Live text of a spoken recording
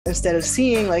Instead of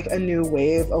seeing like a new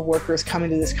wave of workers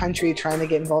coming to this country trying to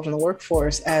get involved in the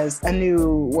workforce as a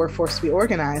new workforce to be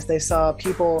organized, they saw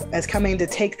people as coming to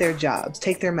take their jobs,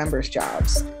 take their members'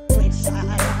 jobs. Which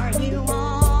side are you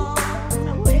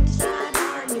on? Which side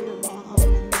are you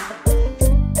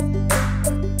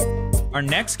on? Our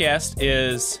next guest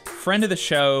is friend of the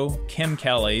show, Kim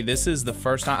Kelly. This is the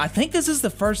first time, I think this is the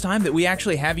first time that we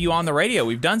actually have you on the radio.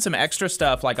 We've done some extra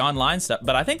stuff like online stuff,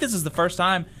 but I think this is the first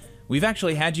time we've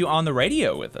actually had you on the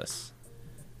radio with us.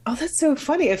 Oh, that's so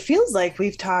funny. It feels like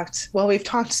we've talked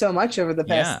so much over the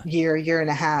past year and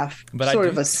a half, but sort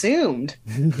of assumed.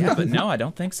 Yeah, but no, I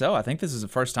don't think so. I think this is the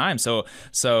first time. So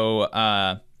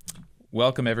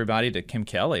welcome everybody to Kim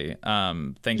Kelly.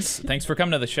 Thanks for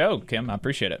coming to the show, Kim. I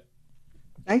appreciate it.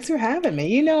 Thanks for having me.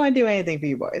 You know I'd do anything for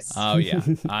you boys. Oh, yeah.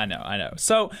 I know.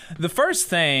 So the first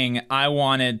thing I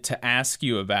wanted to ask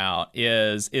you about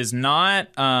is not...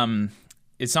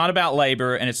 it's not about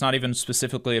labor, and it's not even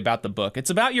specifically about the book. It's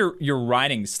about your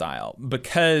writing style,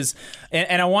 because,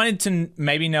 and I wanted to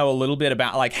maybe know a little bit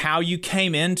about like how you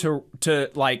came into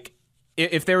like,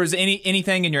 if there was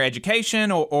anything in your education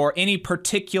or any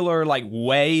particular like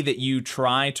way that you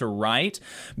try to write,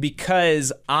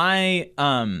 because I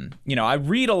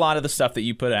read a lot of the stuff that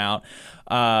you put out.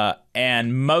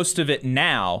 And most of it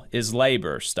now is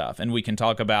labor stuff, and we can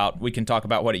talk about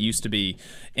what it used to be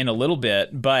in a little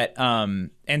bit. But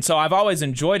and so I've always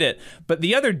enjoyed it. But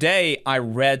the other day I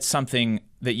read something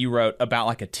that you wrote about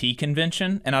like a tea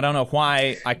convention, and I don't know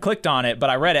why I clicked on it, but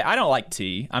I read it. I don't like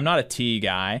tea. I'm not a tea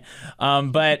guy.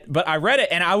 But I read it,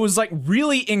 and I was like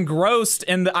really engrossed.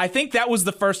 And I think that was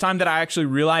the first time that I actually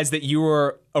realized that you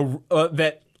were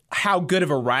how good of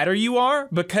a writer you are,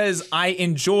 because I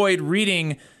enjoyed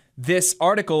reading this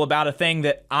article about a thing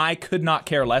that I could not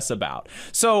care less about.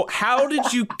 So how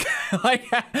did you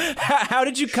how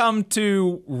did you come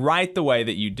to write the way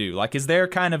that you do? Like, is there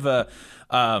kind of a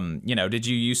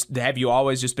have you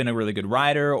always just been a really good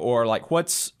writer, or like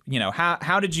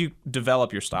how did you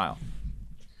develop your style?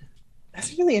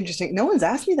 That's really interesting. No one's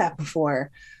asked me that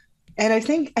before. And I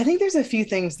think there's a few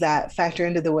things that factor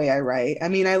into the way I write. I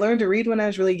mean, I learned to read when I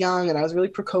was really young, and I was really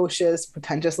precocious,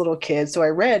 pretentious little kid. So I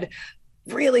read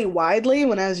really widely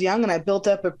when I was young, and I built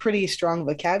up a pretty strong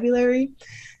vocabulary.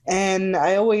 And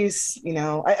I always,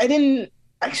 I didn't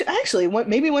actually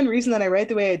maybe one reason that I write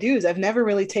the way I do is I've never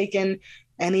really taken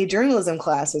any journalism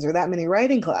classes or that many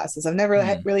writing classes. I've never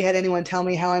really had anyone tell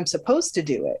me how I'm supposed to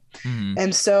do it. Mm-hmm.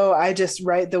 And so I just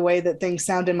write the way that things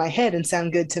sound in my head and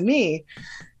sound good to me.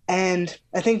 And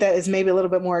I think that is maybe a little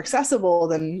bit more accessible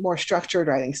than more structured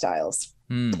writing styles.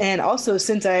 Mm. And also,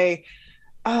 since I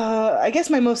guess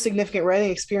my most significant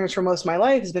writing experience for most of my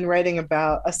life has been writing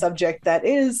about a subject that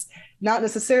is not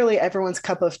necessarily everyone's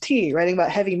cup of tea, writing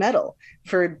about heavy metal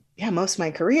for most of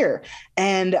my career.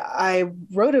 And I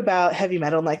wrote about heavy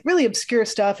metal and like really obscure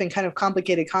stuff and kind of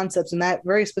complicated concepts in that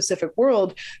very specific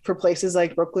world for places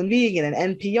like Brooklyn Vegan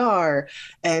and NPR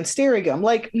and Stereogum,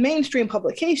 like mainstream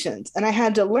publications. And I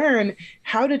had to learn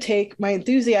how to take my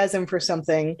enthusiasm for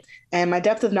something and my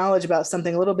depth of knowledge about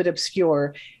something a little bit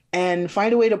obscure and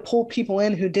find a way to pull people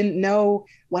in who didn't know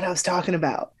what I was talking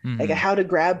about, like how to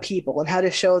grab people and how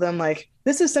to show them like,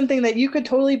 this is something that you could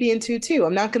totally be into too.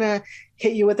 I'm not going to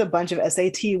hit you with a bunch of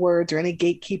SAT words or any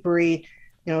gatekeepery,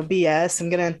 BS. I'm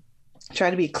going to try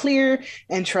to be clear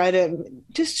and try to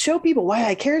just show people why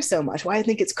I care so much, why I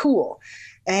think it's cool.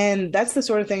 And that's the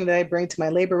sort of thing that I bring to my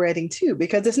labor writing too,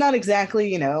 because it's not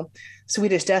exactly,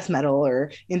 Swedish death metal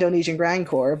or Indonesian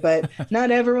grindcore, but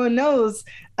not everyone knows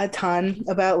a ton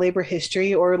about labor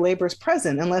history or labor's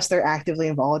present unless they're actively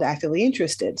involved, actively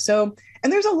interested. So,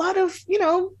 and there's a lot of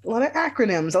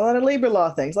acronyms, a lot of labor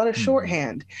law things, a lot of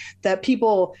shorthand that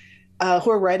people who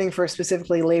are writing for a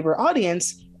specifically labor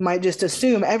audience might just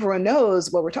assume everyone knows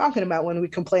what we're talking about when we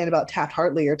complain about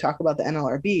Taft-Hartley or talk about the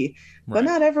NLRB, but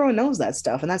not everyone knows that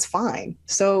stuff, and that's fine.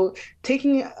 So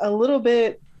taking a little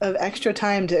bit of extra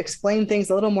time to explain things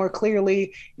a little more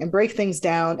clearly and break things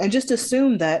down and just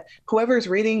assume that whoever's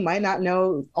reading might not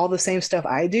know all the same stuff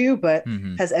I do, but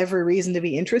has every reason to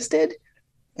be interested.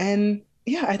 And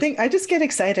I think I just get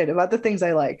excited about the things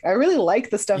I like. I really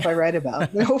like the stuff I write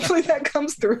about, and hopefully that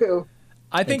comes through.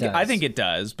 I think it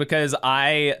does, because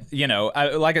like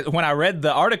when I read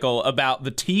the article about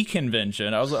the tea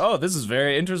convention, I was like, oh, this is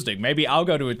very interesting. Maybe I'll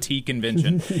go to a tea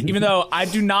convention, even though I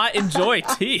do not enjoy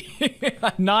tea,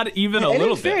 not even a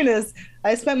little bit. In fairness,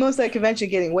 I spent most of that convention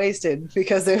getting wasted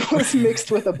because it was mixed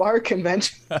with a bar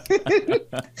convention.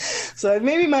 So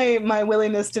maybe my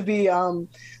willingness to be a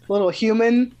little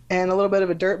human and a little bit of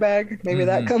a dirtbag, maybe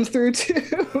that comes through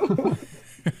too.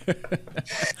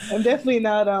 I'm definitely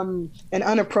not an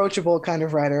unapproachable kind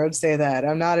of writer. I'd say that.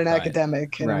 I'm not an Right.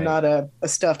 academic, and I'm Right. not a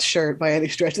stuffed shirt by any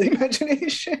stretch of the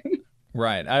imagination.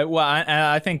 Right.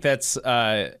 I think that's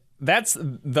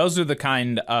those are the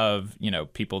kind of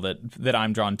people that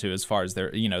I'm drawn to as far as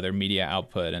their their media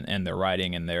output and their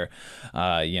writing and their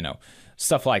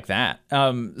stuff like that.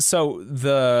 So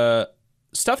the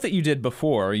stuff that you did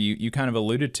before, you kind of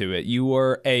alluded to it. You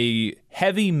were a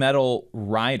heavy metal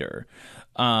writer.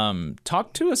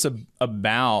 Talk to us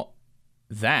about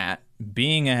that,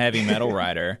 being a heavy metal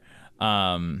writer.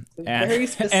 Very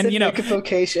specific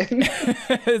vocation.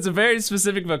 It's a very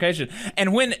specific vocation.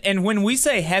 And when we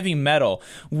say heavy metal,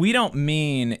 we don't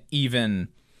mean even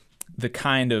the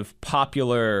kind of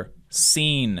popular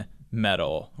scene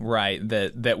metal, right?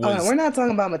 That was. We're not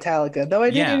talking about Metallica, though. I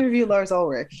did interview Lars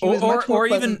Ulrich. He was much more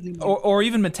pleasant than me. or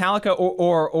even Metallica,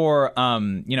 or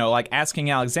like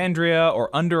Asking Alexandria or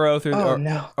Under Oath,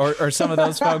 or some of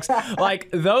those folks.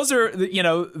 Like those are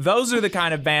the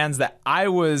kind of bands that I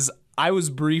was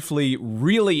briefly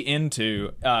really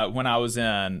into when I was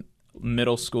in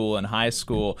middle school and high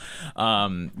school,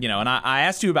 and I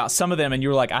asked you about some of them, and you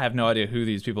were like, I have no idea who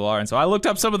these people are, and so I looked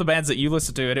up some of the bands that you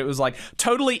listened to, and it was like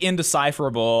totally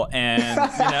indecipherable,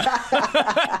 and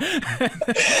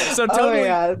so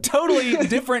totally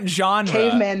different genre,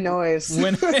 caveman noise.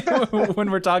 when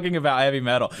we're talking about heavy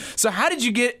metal. So how did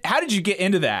you get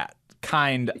into that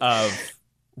kind of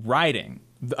writing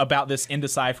about this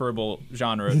indecipherable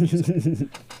genre of music?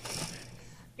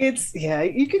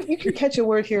 You can catch a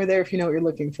word here or there if you know what you're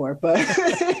looking for, but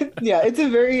it's a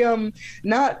very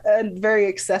not a very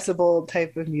accessible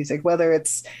type of music, whether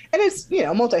it's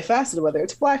multifaceted, whether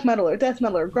it's black metal or death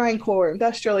metal or grindcore or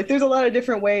industrial. Like there's a lot of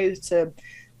different ways to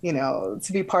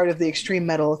be part of the extreme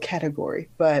metal category.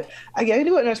 But I got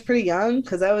into it when I was pretty young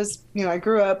because I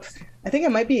grew up, I think I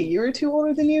might be a year or two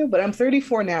older than you, but I'm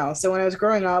 34 now. So when I was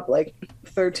growing up, like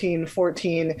 13,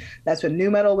 14, that's when nu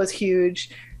metal was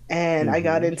huge. And I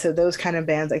got into those kind of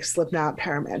bands like Slipknot,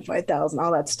 Paraman 5000,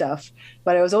 all that stuff.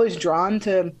 But I was always drawn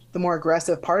to the more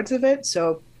aggressive parts of it.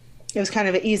 So it was kind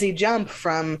of an easy jump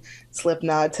from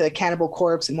Slipknot to Cannibal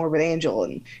Corpse and Morbid Angel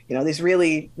and, these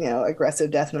really, aggressive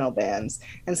death metal bands.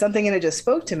 And something in it just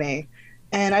spoke to me.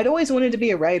 And I'd always wanted to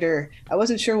be a writer. I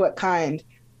wasn't sure what kind,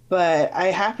 but I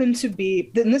happened to be,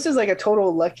 and this is like a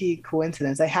total lucky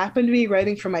coincidence. I happened to be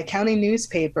writing for my county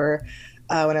newspaper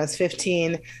when I was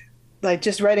 15, like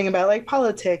just writing about like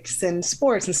politics and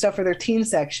sports and stuff for their teen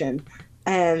section.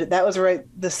 And that was right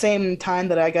the same time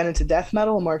that I got into death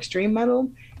metal, more extreme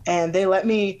metal. And they let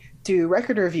me do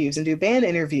record reviews and do band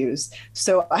interviews.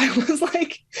 So I was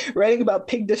like writing about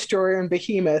Pig Destroyer and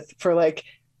Behemoth for like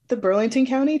the Burlington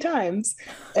County Times.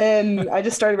 And I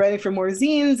just started writing for more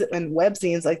zines and web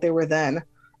zines like they were then,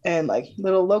 and like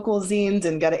little local zines,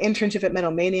 and got an internship at Metal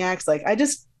Maniacs. Like I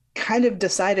just kind of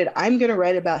decided I'm going to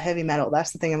write about heavy metal.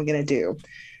 That's the thing I'm going to do.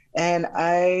 And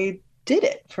I did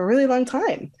it for a really long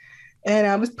time. And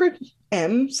I was pretty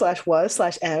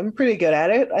pretty good at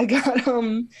it.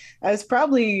 I was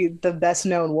probably the best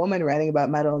known woman writing about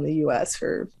metal in the US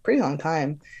for a pretty long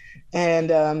time.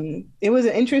 And it was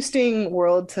an interesting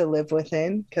world to live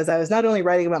within because I was not only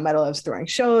writing about metal, I was throwing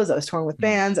shows, I was touring with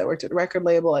bands, I worked at a record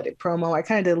label, I did promo, I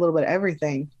kind of did a little bit of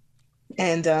everything.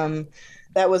 And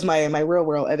that was my real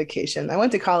world education. I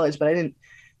went to college, but I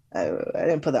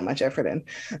didn't put that much effort in.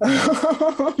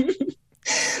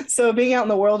 So being out in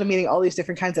the world and meeting all these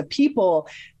different kinds of people,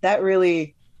 that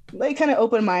really kind of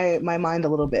opened my mind a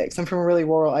little bit, because I'm from a really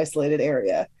rural, isolated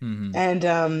area.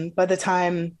 And by the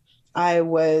time I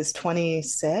was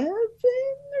 27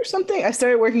 or something, I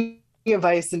started working at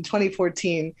Vice in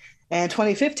 2014. And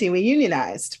 2015, we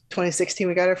unionized. 2016,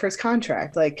 we got our first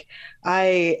contract. Like,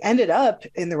 I ended up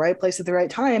in the right place at the right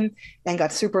time and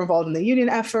got super involved in the union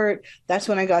effort. That's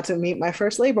when I got to meet my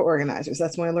first labor organizers.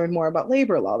 That's when I learned more about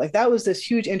labor law. Like, that was this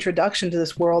huge introduction to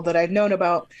this world that I'd known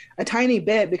about a tiny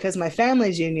bit because my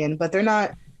family's union, but they're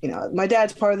not, my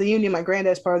dad's part of the union, my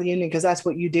granddad's part of the union, because that's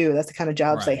what you do. That's the kind of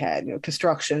jobs they had,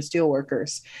 construction, steel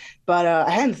workers. But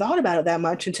I hadn't thought about it that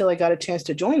much until I got a chance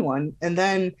to join one. And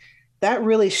then that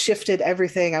really shifted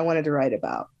everything I wanted to write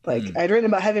about. Like, I'd written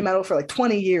about heavy metal for like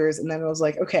 20 years. And then I was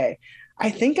like, okay,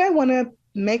 I think I want to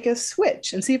make a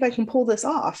switch and see if I can pull this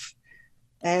off.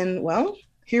 And well,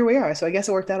 here we are. So I guess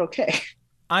it worked out okay.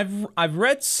 I've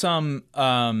read some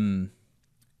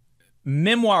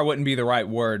memoir wouldn't be the right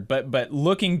word, but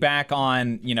looking back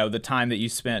on, you know, the time that you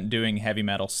spent doing heavy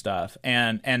metal stuff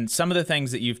and some of the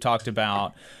things that you've talked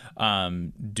about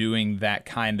doing that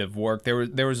kind of work,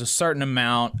 there was a certain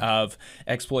amount of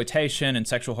exploitation and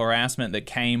sexual harassment that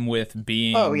came with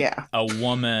being a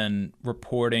woman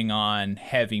reporting on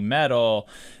heavy metal.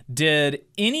 Did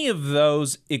any of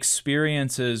those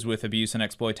experiences with abuse and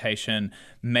exploitation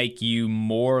make you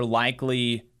more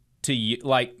likely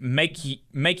to make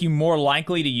you more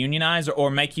likely to unionize,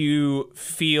 or make you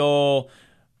feel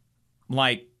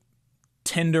like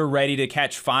tender, ready to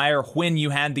catch fire when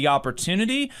you had the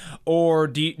opportunity? Or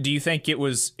do you think it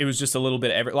was just a little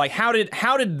bit of like, how did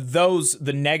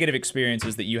the negative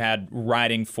experiences that you had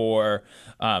writing for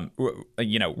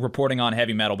you know, reporting on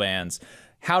heavy metal bands,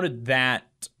 how did that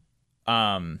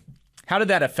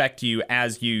affect you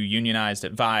as you unionized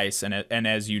at Vice and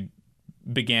as you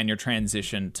began your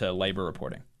transition to labor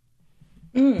reporting?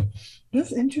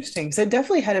 That's interesting. So it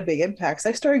definitely had a big impact. So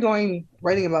I started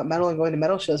writing about metal and going to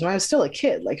metal shows when I was still a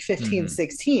kid, like 15,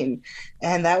 16.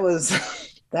 And that was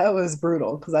that was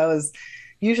brutal because I was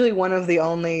usually one of the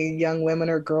only young women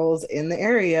or girls in the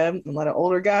area. A lot of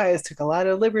older guys took a lot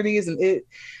of liberties, and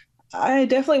I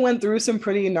definitely went through some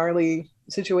pretty gnarly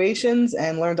situations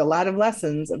and learned a lot of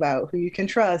lessons about who you can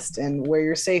trust and where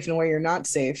you're safe and where you're not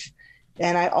safe.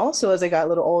 And I also, as I got a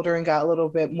little older and got a little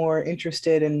bit more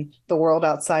interested in the world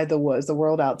outside the woods, the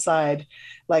world outside,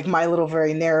 like my little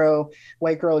very narrow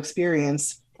white girl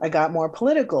experience, I got more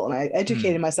political and I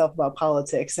educated myself about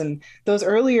politics. And those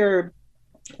earlier,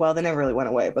 well, they never really went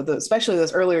away, but especially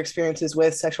those earlier experiences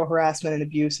with sexual harassment and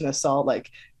abuse and assault,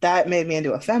 like that made me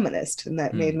into a feminist, and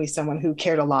that made me someone who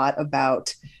cared a lot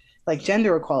about like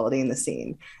gender equality in the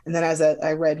scene. And then as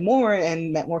I read more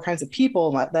and met more kinds of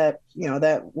people, that, you know,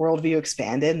 that worldview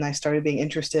expanded, and I started being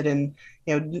interested in,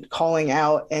 you know, calling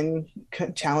out and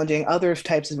challenging other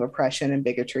types of oppression and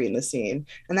bigotry in the scene.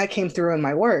 And that came through in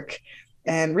my work.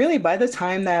 And really, by the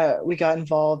time that we got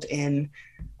involved in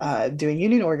doing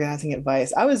union organizing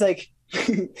advice, I was like,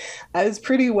 I was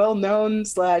pretty well known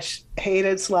 /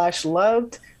 hated /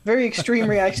 loved. Very extreme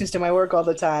reactions to my work all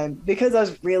the time because I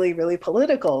was really, really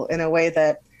political in a way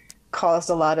that caused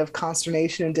a lot of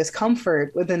consternation and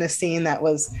discomfort within a scene that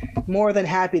was more than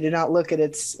happy to not look at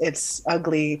its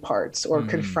ugly parts or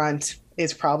confront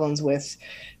its problems with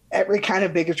every kind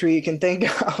of bigotry you can think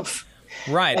of.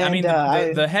 Right. And, I mean,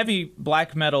 the heavy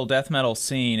black metal, death metal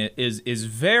scene is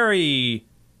very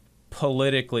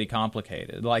politically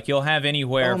complicated. Like, you'll have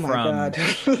anywhere from,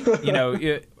 you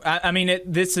know, I mean,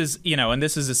 this is, you know, and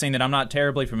this is a scene that I'm not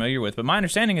terribly familiar with, but my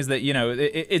understanding is that, you know,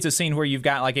 it's a scene where you've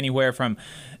got like anywhere from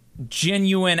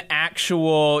genuine,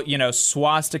 actual, you know,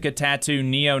 swastika tattoo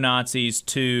neo-Nazis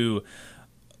to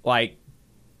like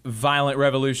violent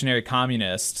revolutionary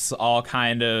communists, all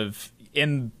kind of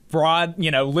in broad, you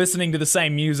know, listening to the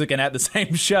same music and at the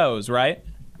same shows, right?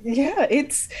 Yeah,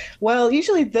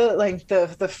 usually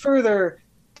the further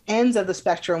ends of the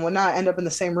spectrum would not end up in the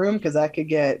same room because that could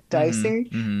get dicey.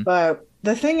 But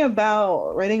the thing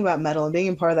about writing about metal and being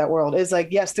a part of that world is like,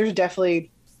 yes, there's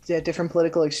definitely different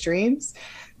political extremes,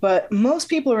 but most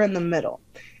people are in the middle.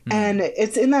 And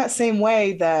it's in that same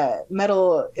way that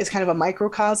metal is kind of a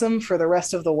microcosm for the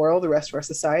rest of the world, the rest of our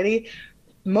society.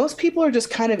 Most people are just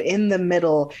kind of in the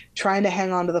middle, trying to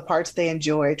hang on to the parts they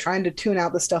enjoy, trying to tune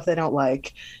out the stuff they don't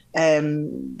like.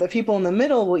 And the people in the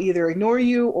middle will either ignore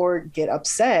you or get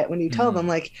upset when you tell them,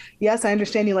 like, yes, I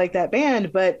understand you like that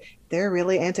band, but they're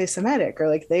really anti-Semitic, or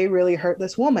like they really hurt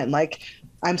this woman. Like,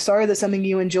 I'm sorry that something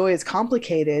you enjoy is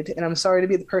complicated, and I'm sorry to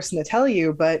be the person to tell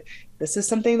you, but this is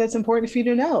something that's important for you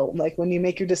to know, like when you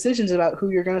make your decisions about who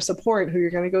you're going to support, who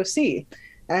you're going to go see.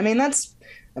 And I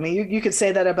mean, you could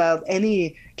say that about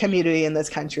any community in this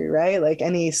country, right? Like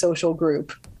any social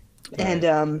group. Right.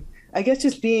 And I guess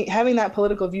just having that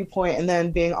political viewpoint and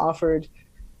then being offered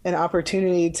an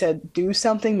opportunity to do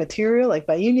something material, like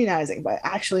by unionizing, by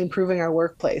actually improving our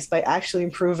workplace, by actually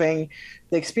improving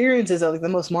the experiences of like the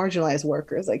most marginalized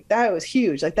workers, like that was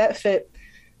huge. Like that fit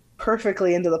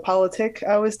perfectly into the politic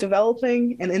I was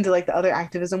developing and into like the other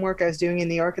activism work I was doing in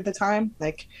New York at the time.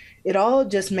 Like it all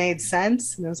just made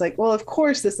sense. And I was like, well, of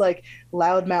course this like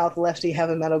loudmouth lefty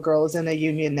heavy metal girl is in a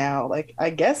union now. Like, I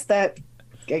guess that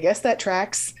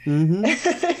tracks. And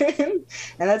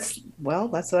that's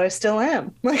what I still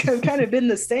am. Like I've kind of been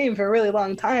the same for a really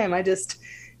long time. I just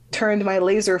turned my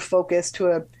laser focus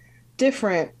to a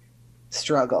different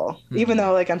struggle, even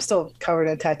though like I'm still covered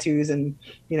in tattoos and,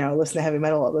 you know, listen to heavy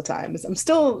metal all the time. I'm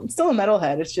still a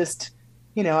metalhead. It's just,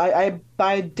 you know, I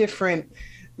buy different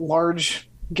large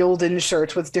Gildan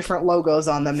shirts with different logos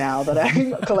on them now that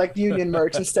I collect union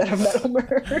merch instead of metal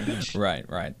merch.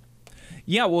 Right.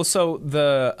 Yeah, well, so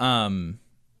the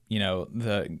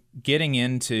the getting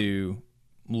into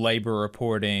labor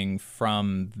reporting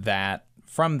from that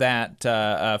kind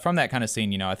of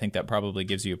scene, I think that probably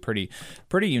gives you a pretty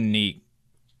unique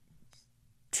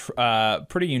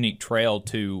trail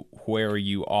to where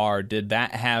you are. Did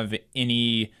that have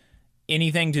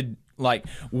anything to like?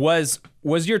 Was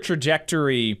your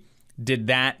trajectory? Did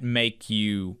that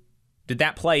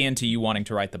play into you wanting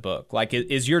to write the book? Like,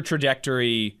 is your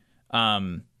trajectory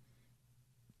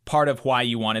part of why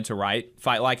you wanted to write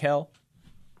Fight Like Hell?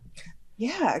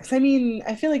 Yeah, because I mean,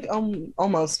 I feel like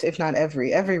almost, if not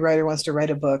every writer wants to write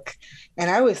a book,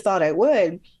 and I always thought I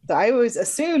would. So I always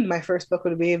assumed my first book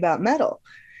would be about metal,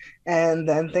 and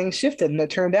then things shifted, and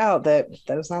it turned out that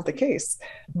that was not the case.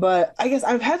 But I guess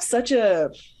I've had such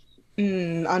a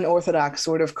unorthodox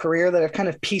sort of career that I've kind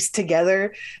of pieced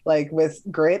together, like with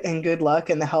grit and good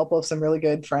luck and the help of some really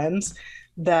good friends,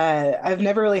 that I've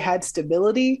never really had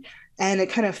stability. And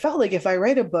it kind of felt like if I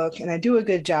write a book and I do a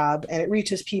good job and it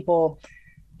reaches people,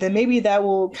 then maybe that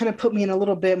will kind of put me in a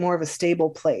little bit more of a stable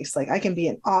place. Like I can be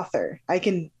an author, I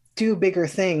can do bigger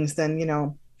things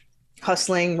than,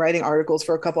 hustling, writing articles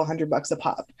for a couple $100 a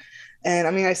pop. And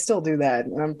I mean, I still do that,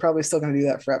 and I'm probably still going to do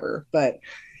that forever. But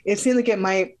it seemed like it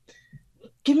might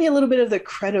give me a little bit of the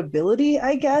credibility,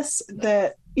 I guess,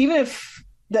 that even if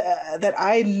that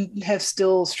I have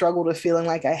still struggled with feeling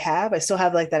like I still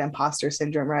have like that imposter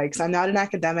syndrome, right? Because I'm not an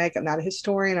academic, I'm not a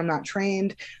historian, I'm not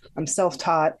trained, I'm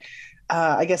self-taught.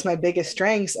 I guess my biggest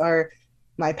strengths are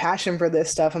my passion for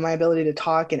this stuff and my ability to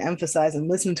talk and emphasize and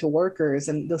listen to workers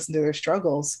and listen to their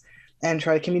struggles and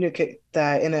try to communicate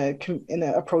that in an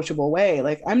approachable way.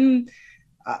 Like I'm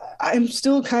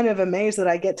still kind of amazed that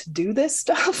I get to do this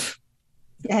stuff.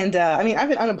 And I mean, I've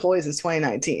been unemployed since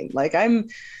 2019. Like I'm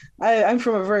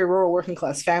from a very rural working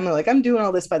class family. Like I'm doing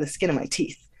all this by the skin of my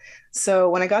teeth.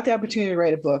 So when I got the opportunity to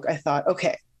write a book, I thought,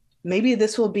 okay, maybe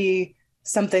this will be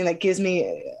something that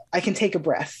I can take a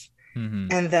breath, and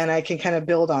then I can kind of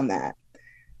build on that.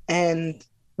 And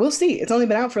we'll see. It's only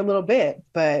been out for a little bit,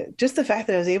 but just the fact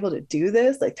that I was able to do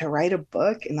this, like to write a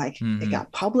book and like it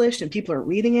got published and people are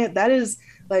reading it, that is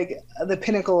like the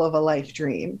pinnacle of a life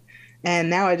dream.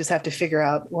 And now I just have to figure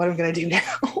out what I'm going to do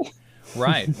now.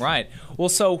 Right. Well,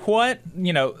 so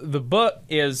the book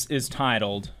is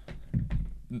titled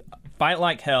Fight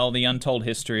Like Hell, The Untold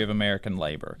History of American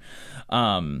Labor.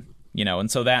 And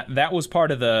so that was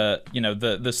part of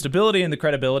the stability and the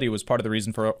credibility was part of the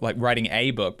reason for like writing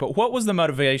a book. But what was the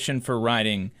motivation for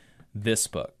writing this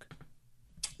book?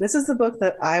 This is the book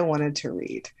that I wanted to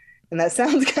read. And that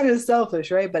sounds kind of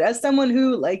selfish, right? But as someone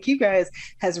who, like you guys,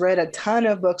 has read a ton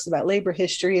of books about labor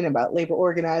history and about labor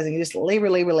organizing, just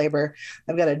labor,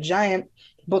 I've got a giant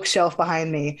bookshelf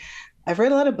behind me. I've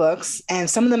read a lot of books, and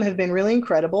some of them have been really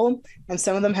incredible, and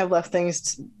some of them have left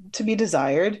things to be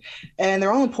desired, and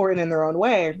they're all important in their own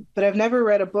way. But I've never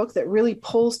read a book that really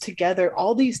pulls together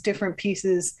all these different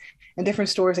pieces and different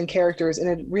stories and characters in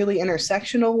a really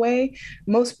intersectional way.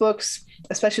 Most books,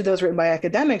 especially those written by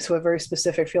academics who have very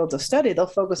specific fields of study, they'll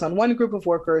focus on one group of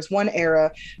workers, one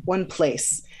era, one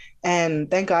place. And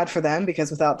thank God for them,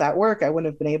 because without that work, I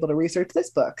wouldn't have been able to research this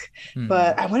book.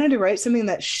 But I wanted to write something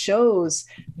that shows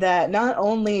that not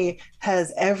only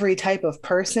has every type of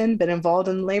person been involved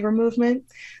in the labor movement,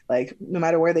 like no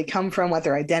matter where they come from, what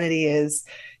their identity is,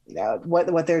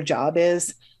 what their job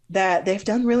is, that they've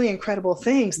done really incredible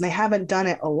things, and they haven't done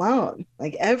it alone.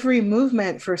 Like every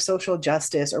movement for social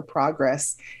justice or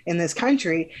progress in this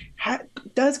country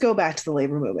does go back to the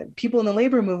labor movement. People in the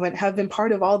labor movement have been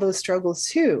part of all those struggles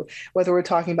too, whether we're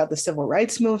talking about the civil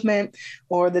rights movement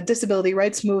or the disability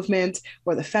rights movement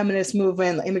or the feminist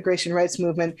movement, the immigration rights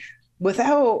movement.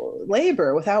 Without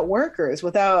labor, without workers,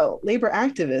 without labor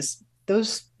activists,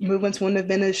 those movements wouldn't have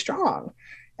been as strong.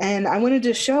 And I wanted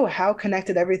to show how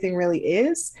connected everything really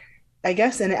is, I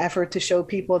guess, in an effort to show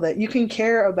people that you can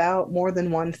care about more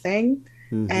than one thing.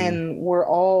 And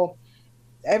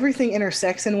everything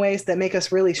intersects in ways that make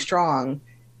us really strong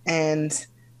and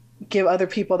give other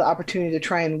people the opportunity to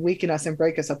try and weaken us and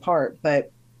break us apart.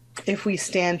 But if we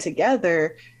stand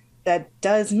together, that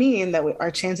does mean that our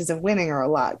chances of winning are a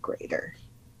lot greater.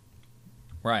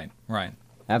 Right.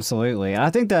 Absolutely.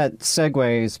 I think that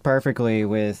segues perfectly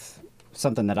with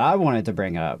something that I wanted to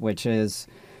bring up, which is,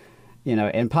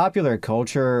 in popular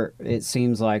culture, it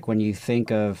seems like when you think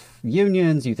of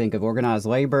unions, you think of organized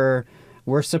labor,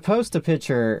 we're supposed to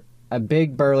picture a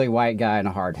big burly white guy in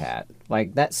a hard hat.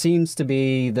 Like that seems to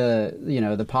be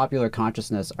the popular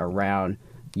consciousness around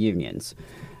unions.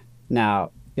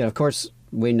 Now, of course,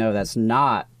 we know that's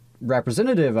not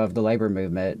representative of the labor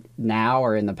movement now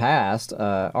or in the past,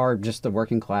 or just the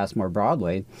working class more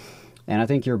broadly. And I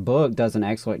think your book does an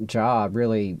excellent job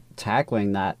really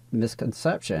tackling that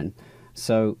misconception.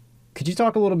 So could you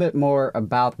talk a little bit more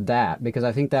about that? Because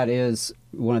I think that is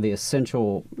one of the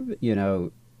essential,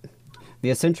 the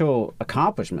essential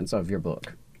accomplishments of your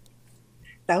book.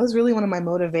 That was really one of my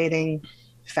motivating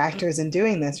factors in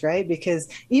doing this, right? Because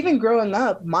even growing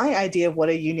up, my idea of what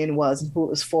a union was and who it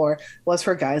was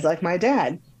for guys like my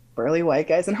dad, burly white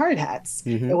guys in hard hats.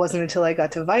 It wasn't until I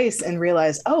got to Vice and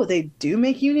realized, oh, they do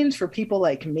make unions for people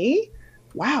like me?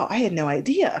 Wow, I had no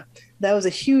idea. That was a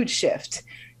huge shift.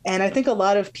 And I think a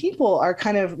lot of people are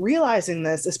kind of realizing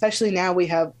this, especially now we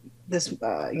have this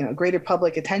greater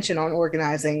public attention on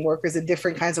organizing workers in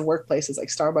different kinds of workplaces like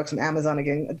Starbucks and Amazon are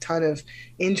getting a ton of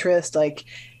interest. Like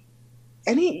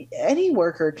any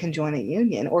worker can join a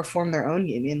union or form their own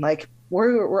union. Like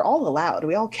we're all allowed,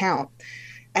 we all count.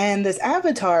 And this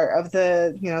avatar of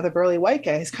the burly white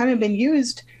guy has kind of been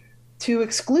used to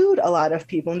exclude a lot of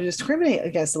people and to discriminate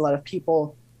against a lot of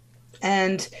people.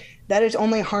 And that has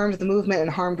only harmed the movement and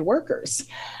harmed workers.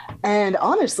 And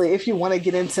honestly, if you want to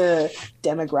get into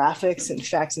demographics and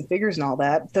facts and figures and all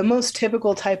that, the most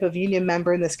typical type of union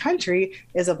member in this country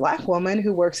is a Black woman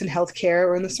who works in healthcare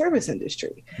or in the service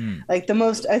industry. Like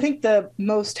I think the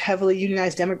most heavily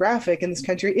unionized demographic in this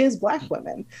country is Black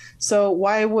women. So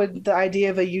why would the idea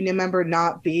of a union member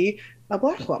not be a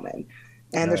Black woman?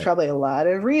 And there's probably a lot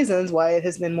of reasons why it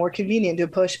has been more convenient to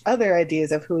push other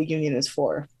ideas of who a union is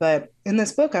for. But in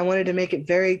this book, I wanted to make it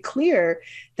very clear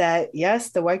that,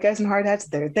 yes, the white guys in hard hats,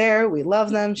 they're there. We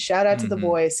love them. Shout out to the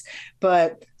boys.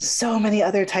 But so many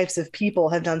other types of people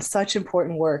have done such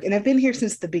important work and have been here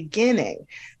since the beginning.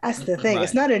 That's the thing.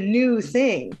 It's not a new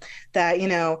thing that,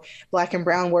 Black and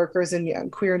brown workers and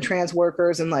queer and trans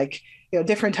workers and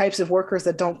different types of workers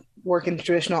that don't work in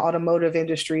traditional automotive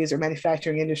industries or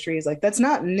manufacturing industries. Like that's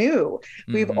not new.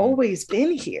 We've always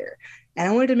been here. And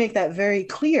I wanted to make that very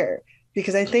clear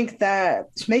because I think that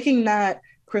making that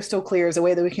crystal clear is a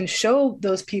way that we can show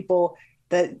those people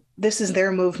that this is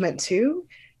their movement too.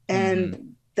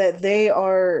 And that they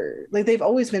are they've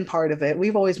always been part of it.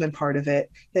 We've always been part of it.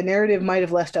 The narrative might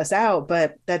have left us out,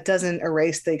 but that doesn't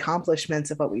erase the accomplishments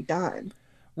of what we've done.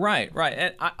 Right.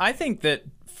 And I think that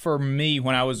for me,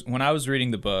 when I was reading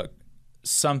the book,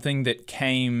 something that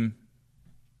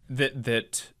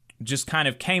just kind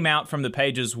of came out from the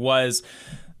pages was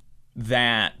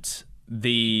that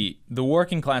the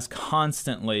working class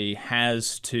constantly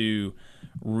has to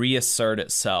reassert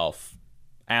itself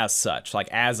as such, like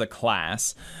as a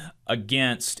class,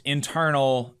 against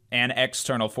internal and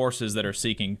external forces that are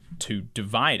seeking to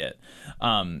divide it,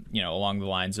 along the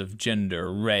lines of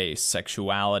gender, race,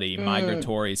 sexuality,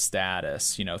 migratory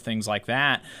status, things like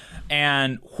that.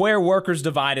 And where workers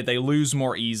divided, they lose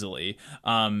more easily.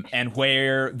 And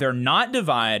where they're not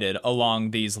divided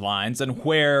along these lines, and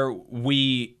where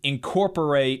we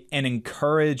incorporate and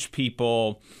encourage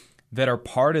people that are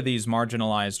part of these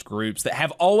marginalized groups that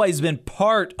have always been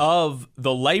part of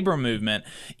the labor movement,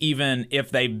 even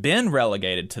if they've been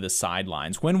relegated to the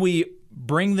sidelines. When we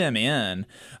bring them in,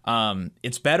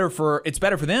 it's better for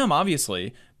them,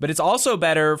 obviously, but it's also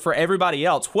better for everybody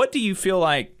else. What do you feel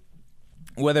like,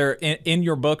 whether in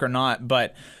your book or not,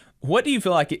 but what do you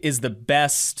feel like is the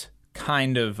best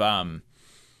kind of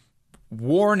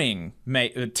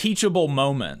teachable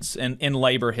moments in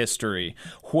labor history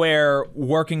where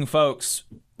working folks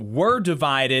were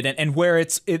divided and where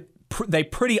they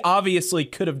pretty obviously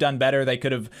could have done better. They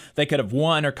could have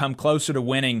won or come closer to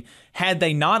winning had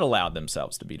they not allowed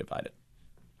themselves to be divided.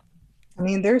 I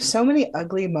mean, there's so many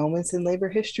ugly moments in labor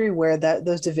history where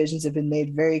those divisions have been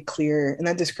made very clear, and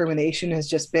that discrimination has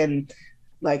just been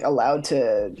allowed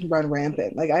to run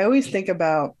rampant. I always think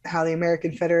about how the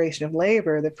American Federation of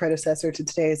Labor, the predecessor to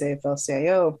today's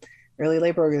AFL-CIO, early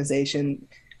labor organization,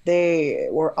 they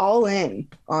were all in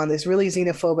on this really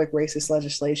xenophobic, racist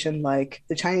legislation like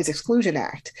the Chinese Exclusion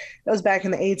Act. That was back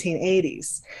in the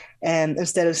 1880s. And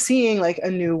instead of seeing a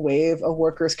new wave of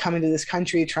workers coming to this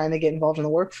country trying to get involved in the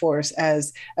workforce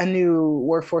as a new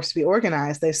workforce to be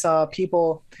organized, they saw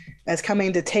people as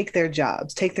coming to take their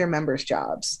jobs, take their members'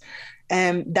 jobs.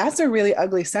 And that's a really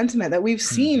ugly sentiment that we've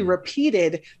seen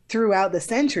repeated throughout the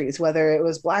centuries, whether it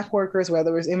was Black workers,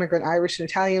 whether it was immigrant Irish and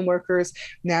Italian workers,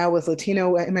 now with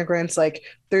Latino immigrants.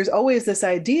 There's always this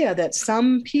idea that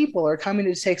some people are coming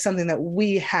to take something that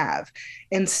we have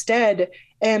instead.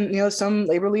 And, some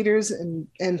labor leaders and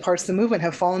parts of the movement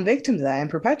have fallen victim to that and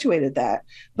perpetuated that.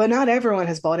 But not everyone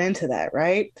has bought into that,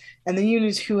 right? And the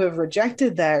unions who have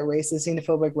rejected that racist,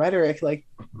 xenophobic rhetoric,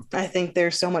 I think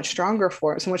they're so much stronger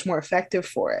for it, so much more effective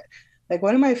for it.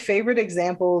 One of my favorite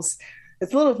examples,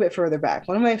 it's a little bit further back.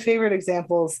 One of my favorite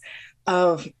examples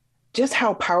of just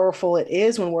how powerful it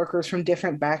is when workers from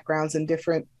different backgrounds and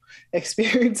different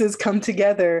experiences come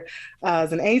together.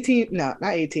 As an 18, no,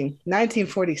 not 18,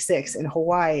 1946 in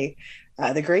Hawaii,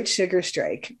 the Great Sugar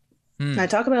Strike. I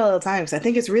talk about it all the time because I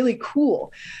think it's really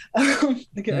cool. I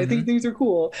think things are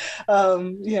cool.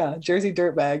 Yeah, Jersey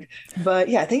dirtbag. But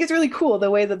yeah, I think it's really cool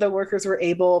the way that the workers were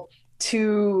able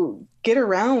to get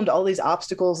around all these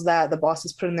obstacles that the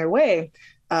bosses put in their way.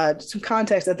 Some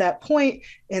context, at that point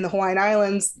in the Hawaiian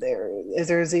Islands,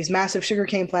 there's these massive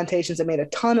sugarcane plantations that made a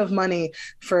ton of money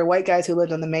for white guys who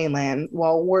lived on the mainland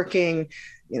while working,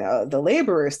 the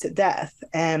laborers to death.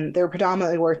 And they were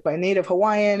predominantly worked by Native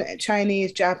Hawaiian,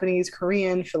 Chinese, Japanese,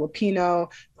 Korean, Filipino,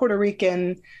 Puerto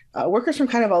Rican, workers from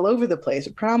kind of all over the place,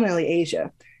 predominantly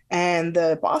Asia. And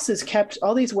the bosses kept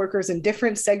all these workers in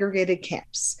different segregated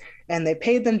camps, and they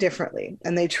paid them differently,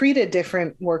 and they treated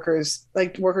different workers,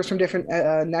 like workers from different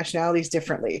nationalities,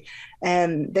 differently.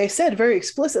 And they said very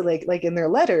explicitly, like in their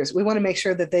letters, we want to make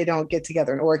sure that they don't get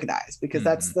together and organize, because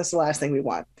that's the last thing we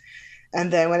want.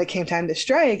 And then when it came time to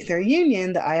strike, their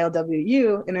union, the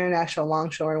ILWU, International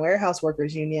Longshore and Warehouse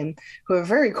Workers Union, who have a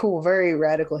very cool, very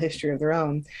radical history of their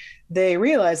own, they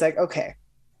realized, like, okay,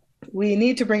 we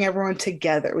need to bring everyone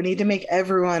together. We need to make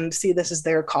everyone see this as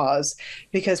their cause,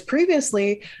 because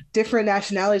previously different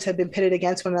nationalities had been pitted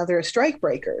against one another as strike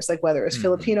breakers, like whether it was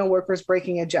Filipino workers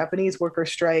breaking a Japanese worker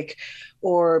strike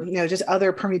or, just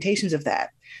other permutations of that.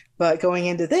 But going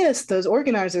into this, those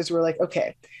organizers were like,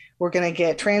 okay, we're going to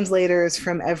get translators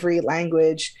from every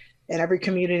language in every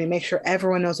community, make sure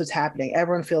everyone knows what's happening.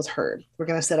 Everyone feels heard. We're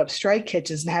going to set up strike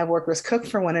kitchens and have workers cook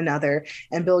for one another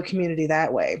and build community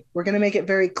that way. We're going to make it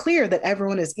very clear that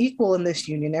everyone is equal in this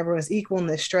union, everyone is equal in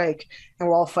this strike, and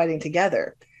we're all fighting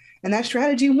together. And that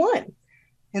strategy won.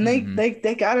 And they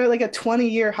got like a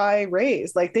 20-year high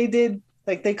raise. Like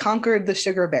they conquered the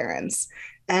sugar barons.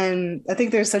 And I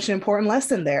think there's such an important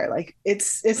lesson there. Like it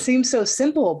seems so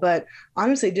simple, but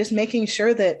honestly, just making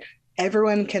sure that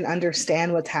everyone can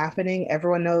understand what's happening,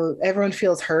 everyone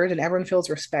feels heard, and everyone feels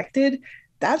respected,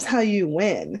 that's how you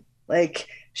win. Like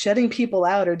shutting people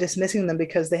out or dismissing them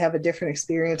because they have a different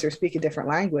experience or speak a different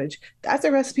language, that's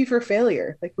a recipe for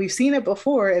failure. Like we've seen it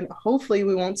before, and hopefully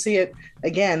we won't see it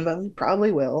again, but we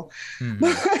probably will.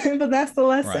 But that's the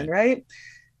lesson, right?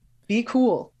 Be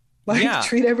cool.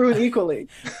 Treat everyone equally.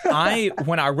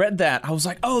 When I read that, I was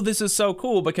like, oh, this is so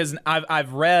cool, because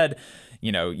I've read,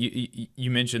 you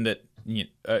mentioned that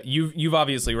you've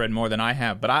obviously read more than I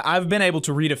have, but I've been able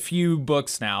to read a few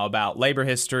books now about labor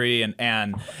history,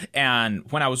 and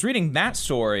when I was reading that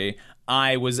story,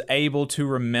 I was able to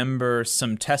remember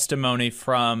some testimony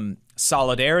from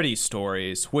Solidarity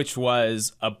Stories, which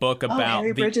was a book about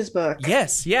Harry Bridges' book.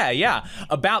 Yes, yeah,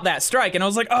 about that strike. And I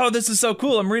was like, oh, this is so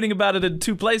cool. I'm reading about it in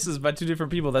two places by two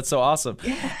different people. That's so awesome.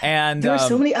 Yeah. And there were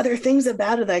so many other things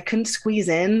about it that I couldn't squeeze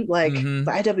in. Like the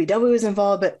IWW was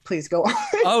involved, but please go on.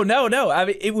 Oh, no. I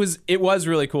mean, it was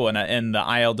really cool. And the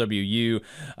ILWU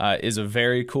is a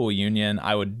very cool union.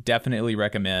 I would definitely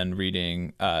recommend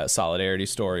reading Solidarity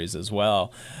Stories as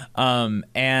well.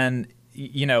 And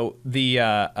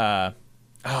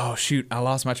oh shoot, I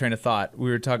lost my train of thought. We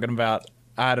were talking about,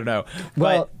 I don't know.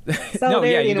 Well, no,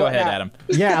 yeah, you go ahead, Adam.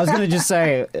 Yeah, I was going to just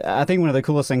say, I think one of the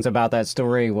coolest things about that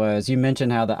story was you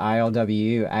mentioned how the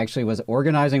ILWU actually was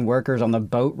organizing workers on the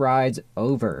boat rides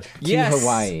over to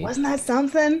Hawaii. Wasn't that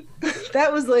something?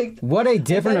 That was like, what a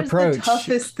different approach. The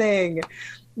toughest thing.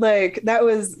 Like that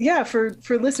was, for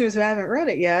listeners who haven't read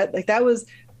it yet, like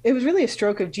it was really a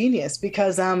stroke of genius,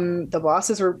 because the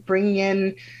bosses were bringing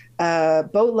in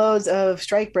boatloads of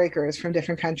strike breakers from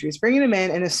different countries, bringing them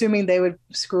in and assuming they would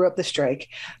screw up the strike.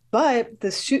 But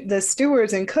the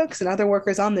stewards and cooks and other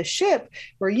workers on the ship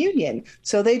were union.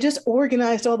 So they just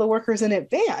organized all the workers in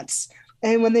advance.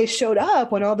 And when they showed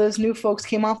up, when all those new folks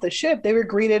came off the ship, they were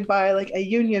greeted by like a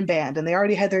union band, and they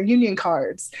already had their union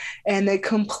cards. And they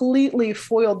completely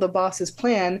foiled the boss's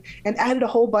plan and added a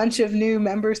whole bunch of new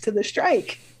members to the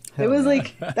strike. It was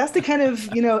like, that's the kind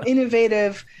of,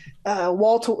 innovative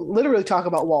literally talk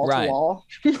about wall to wall,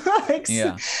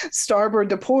 starboard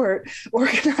to port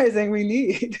organizing we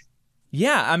need.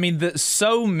 Yeah, I mean,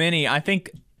 so many, I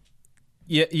think,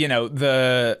 the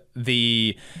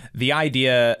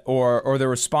idea or the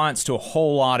response to a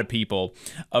whole lot of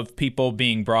people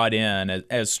being brought in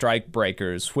as strike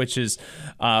breakers, which is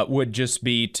would just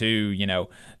be to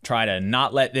try to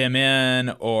not let them in,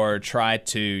 or try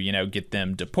to get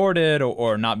them deported,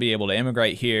 or not be able to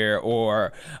immigrate here,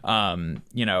 or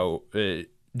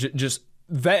just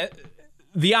that.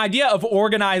 The idea of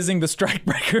organizing the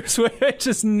strikebreakers, which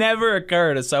just never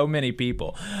occurred to so many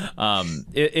people.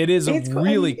 It is a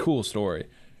really cool story.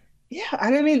 Yeah,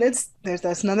 and I mean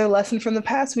that's another lesson from the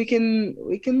past we can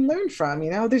learn from,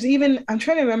 you know. There's even I'm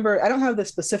trying to remember, I don't have the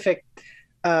specific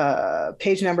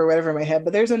page number or whatever in my head,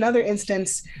 but there's another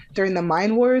instance during the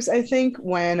mine wars, I think,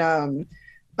 when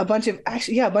a bunch of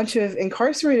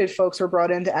incarcerated folks were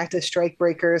brought in to act as strike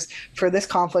breakers for this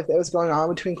conflict that was going on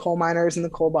between coal miners and the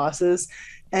coal bosses.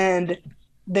 And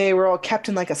they were all kept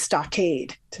in like a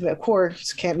stockade to, of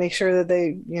course, can't make sure that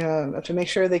they, you know, to make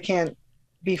sure they can't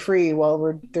be free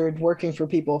while they're working for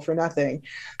people for nothing.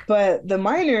 But the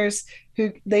miners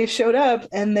who they showed up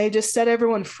and they just set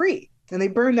everyone free and they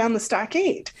burned down the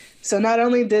stockade. So not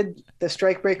only did the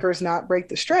strike breakers not break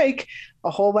the strike, a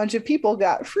whole bunch of people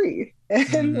got free.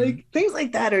 And like things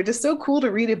like that are just so cool to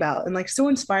read about and like so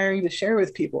inspiring to share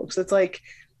with people. Because it's like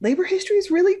labor history is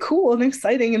really cool and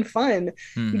exciting and fun.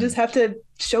 You just have to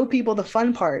show people the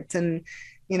fun parts. And,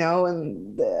 you know,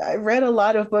 and I read a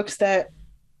lot of books that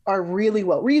are really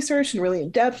well researched and really in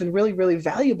depth and really, really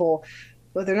valuable,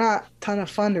 but they're not a ton of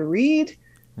fun to read.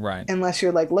 Right. Unless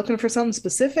you're like looking for something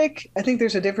specific. I think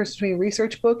there's a difference between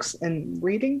research books and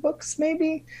reading books,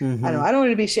 maybe. I don't know. I don't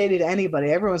want to be shady to anybody.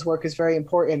 Everyone's work is very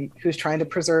important who's trying to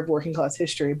preserve working class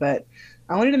history, but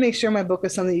I wanted to make sure my book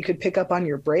was something you could pick up on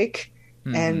your break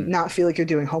and not feel like you're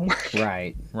doing homework.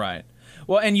 Right. Right.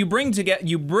 Well, and you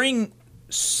bring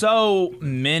so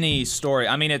many stories.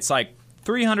 I mean, it's like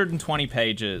 320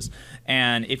 pages,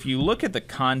 and if you look at the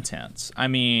contents, I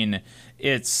mean,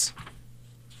 it's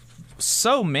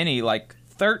so many, like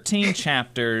 13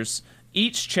 chapters.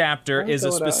 Each chapter is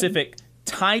a specific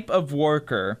type of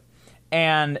worker,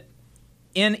 and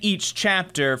in each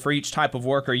chapter for each type of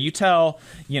worker, you tell,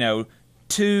 you know,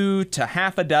 2 to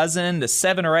half a dozen to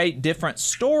 7 or 8 different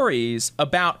stories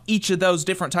about each of those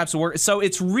different types of work. So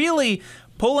it's really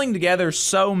pulling together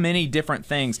so many different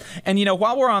things. And you know,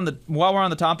 while we're on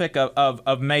the topic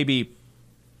of maybe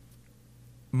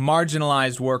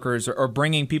marginalized workers or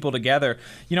bringing people together,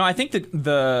 you know, I think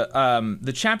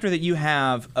the chapter that you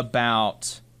have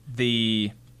about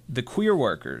the queer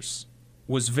workers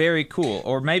was very cool.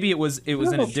 Or maybe it was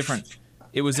in a different.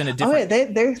 Oh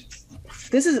yeah,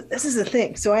 this is the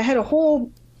thing. So I had a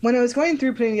whole, when I was going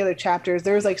through putting together chapters,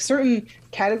 there was like certain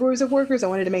categories of workers I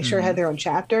wanted to make sure had their own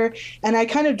chapter, and I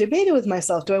kind of debated with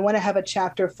myself: do I want to have a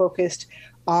chapter focused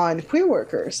on queer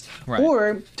workers,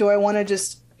 or do I want to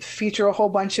just feature a whole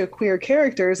bunch of queer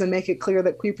characters and make it clear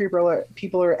that queer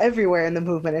people are everywhere in the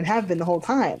movement and have been the whole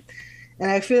time?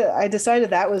 And I decided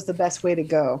that was the best way to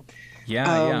go.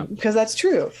 Yeah, because that's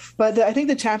true. But I think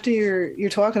the chapter you're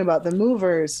talking about, the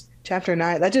Movers, chapter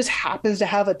 9, that just happens to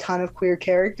have a ton of queer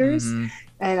characters,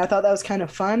 and I thought that was kind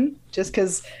of fun. Just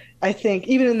because I think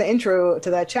even in the intro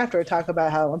to that chapter, I talk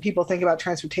about how when people think about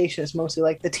transportation, it's mostly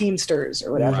like the Teamsters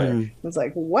or whatever. It's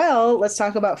like, well, let's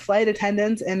talk about flight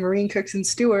attendants and marine cooks and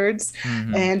stewards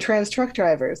and trans truck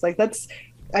drivers. Like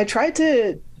I tried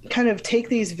to kind of take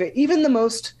these, even the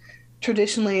most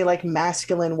traditionally like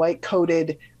masculine white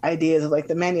coded ideas of like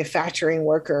the manufacturing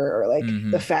worker or like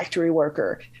the factory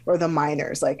worker or the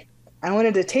miners. Like I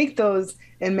wanted to take those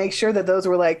and make sure that those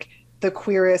were like the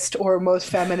queerest or most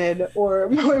feminine or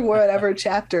whatever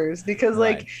chapters, because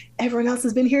like everyone else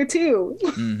has been here too.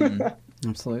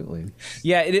 Absolutely.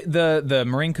 Yeah, the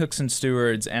marine cooks and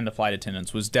stewards and the flight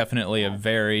attendants was definitely a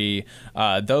very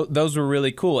those were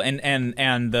really cool, and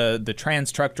the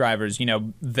trans truck drivers, you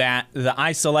know, that the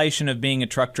isolation of being a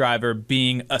truck driver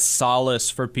being a solace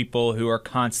for people who are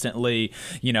constantly,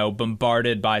 you know,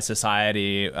 bombarded by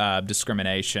society,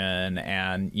 discrimination,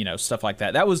 and you know, stuff like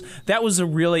that. That was a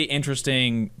really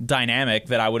interesting dynamic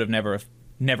that I would have never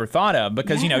thought of,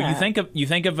 because you know, you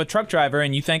think of a truck driver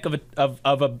and you think of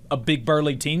a big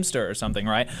burly teamster or something,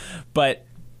 right? But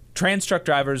trans truck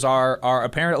drivers are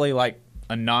apparently like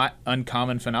a not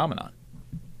uncommon phenomenon.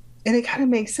 And it kind of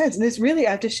makes sense. And it's really,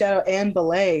 I have to shout out Anne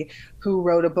Belay, who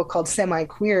wrote a book called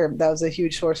Semi-Queer. That was a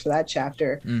huge source for that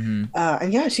chapter.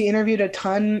 And yeah, she interviewed a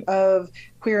ton of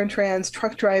queer and trans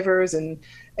truck drivers and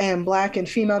Black and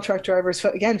female truck drivers,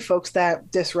 again, folks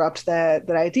that disrupt that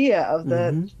idea of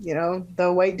the, you know,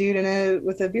 the white dude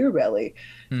with a beer belly,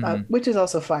 which is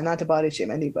also fine, not to body shame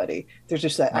anybody. There's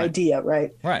just that idea, right?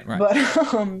 Right. But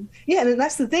yeah, and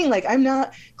that's the thing. Like, I'm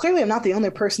not the only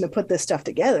person to put this stuff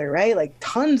together, right? Like,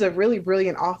 tons of really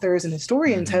brilliant authors and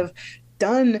historians have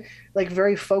done like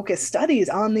very focused studies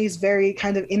on these very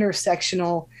kind of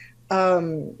intersectional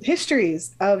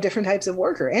histories of different types of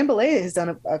worker. Anne Belay has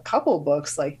done a couple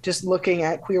books, like just looking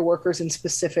at queer workers in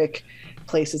specific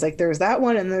places. Like there's that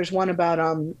one, and there's one about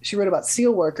she wrote about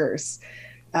seal workers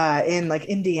in like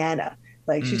Indiana.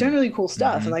 Like she's done really cool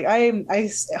stuff, and like I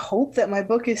hope that my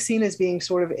book is seen as being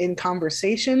sort of in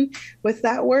conversation with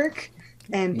that work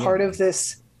and part of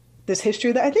this this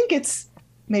history that I think it's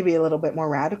maybe a little bit more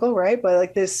radical, right? But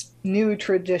like this new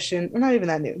tradition, or not even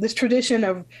that new, this tradition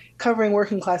of covering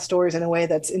working class stories in a way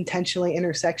that's intentionally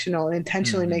intersectional and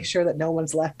intentionally Mm-hmm. make sure that no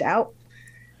one's left out.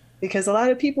 Because a lot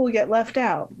of people get left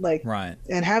out, like, Right.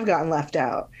 and have gotten left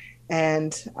out.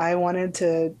 And I wanted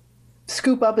to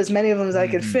scoop up as many of them as I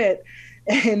could Mm-hmm. fit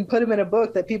and put them in a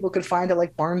book that people could find at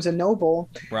like Barnes and Noble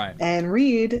Right. and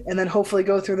read, and then hopefully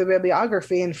go through the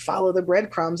bibliography and follow the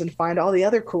breadcrumbs and find all the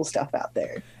other cool stuff out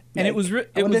there. And it Like, was I it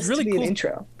want was this really to be cool. an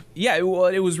intro. Yeah,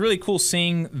 it was really cool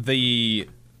seeing the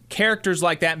characters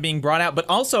like that being brought out, but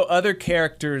also other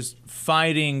characters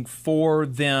fighting for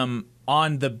them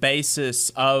on the basis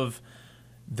of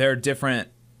their different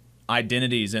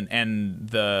identities and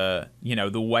the, you know,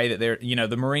 the way that they're, you know,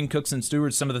 the Marine cooks and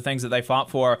stewards, some of the things that they fought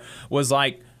for was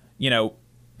like, you know,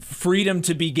 freedom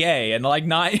to be gay and like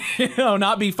not, you know,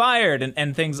 not be fired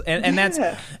and things, and that's,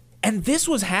 Yeah. and this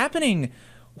was happening.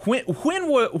 When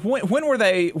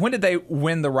did they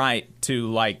win the right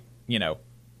to, like, you know,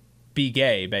 be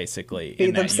gay, basically? Be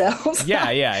in that themselves.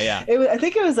 union? Yeah. I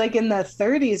think it was like in the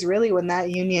 30s, really, when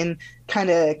that union kind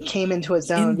of came into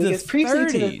its own. In the Because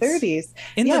previously to the 30s. 30s,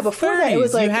 In yeah, the before 30s, that, it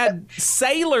was like you had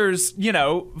sailors, you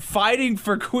know, fighting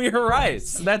for queer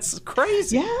rights. That's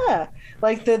crazy. yeah,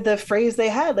 like the phrase they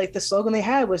had, like the slogan they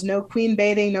had was "No queen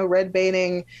baiting, no red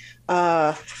baiting,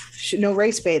 no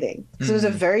race baiting." Because it was a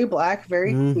very black,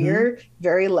 very queer,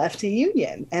 very lefty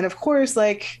union, and of course,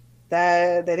 like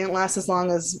that, they didn't last as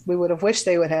long as we would have wished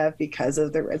they would have because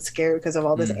of the Red Scare, because of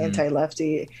all this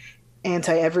anti-lefty,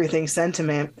 anti-everything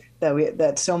sentiment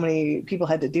that so many people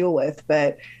had to deal with.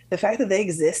 But the fact that they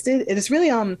existed, it is really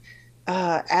Alan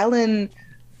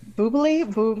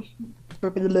Boobly.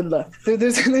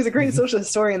 There's a great social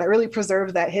historian that really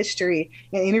preserved that history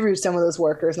and interviewed some of those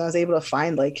workers, and I was able to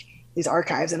find like these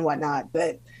archives and whatnot.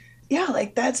 But yeah,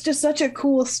 like that's just such a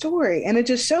cool story, and it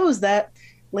just shows that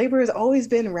labor has always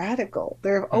been radical.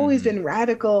 There have always been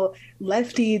radical,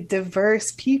 lefty,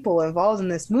 diverse people involved in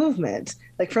this movement,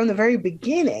 like from the very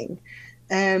beginning.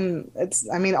 And it's,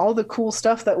 I mean, all the cool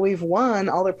stuff that we've won,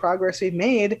 all the progress we've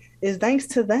made is thanks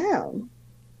to them.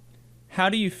 How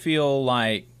do you feel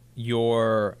like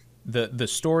the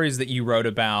stories that you wrote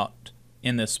about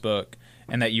in this book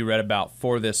and that you read about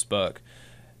for this book,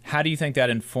 how do you think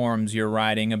that informs your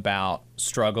writing about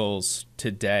struggles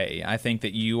today? I think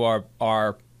that you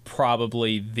are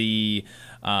probably the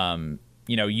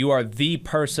you are the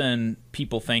person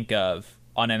people think of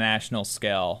on a national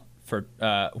scale for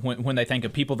when they think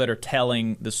of people that are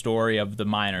telling the story of the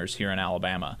miners here in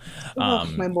Alabama.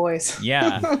 My boys.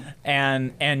 Yeah,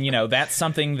 and you know, that's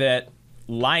something that,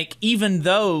 like, even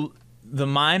though the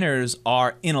miners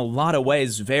are in a lot of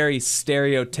ways very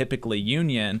stereotypically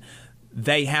Union,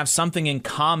 they have something in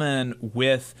common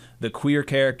with the queer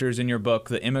characters in your book,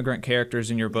 the immigrant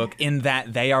characters in your book, in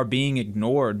that they are being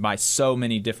ignored by so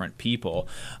many different people.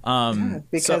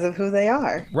 Because of who they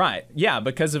are. Right. Yeah.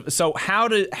 Because of, so how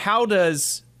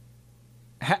does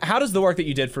the work that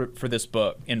you did for this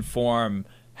book inform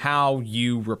how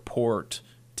you report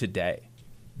today?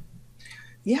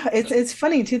 Yeah, it's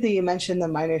funny too that you mentioned the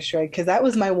miners' strike, because that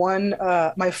was my one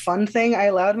my fun thing I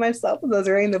allowed myself as I was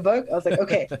writing the book. I was like,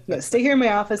 okay, I'm gonna stay here in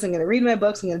my office. I'm gonna read my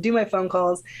books. I'm gonna do my phone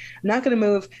calls. I'm not gonna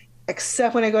move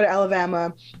except when I go to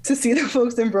Alabama to see the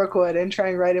folks in Brookwood and try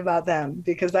and write about them,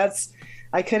 because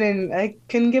I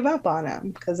couldn't give up on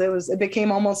them, because it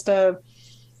became almost a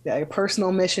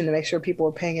personal mission to make sure people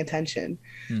were paying attention.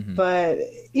 But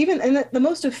even and the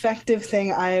most effective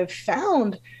thing I've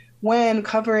found when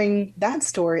covering that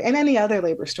story and any other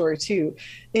labor story too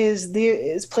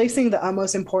is placing the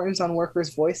utmost importance on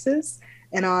workers' voices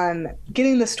and on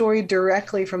getting the story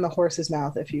directly from the horse's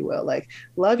mouth, if you will. Like,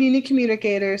 love union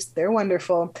communicators, they're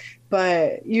wonderful,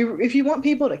 but if you want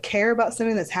people to care about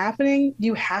something that's happening,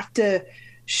 you have to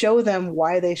show them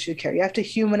why they should care. You have to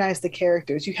humanize the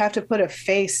characters. You have to put a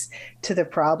face to the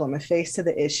problem, a face to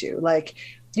the issue. Like,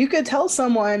 you could tell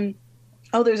someone,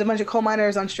 oh, there's a bunch of coal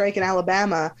miners on strike in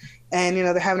Alabama, and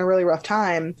they're having a really rough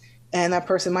time, and that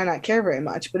person might not care very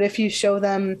much. But if you show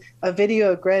them a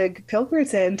video of Greg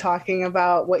Pilkerton talking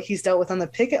about what he's dealt with on the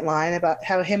picket line, about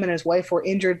how him and his wife were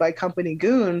injured by company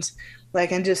goons,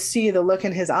 like, and just see the look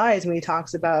in his eyes when he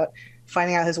talks about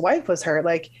finding out his wife was hurt,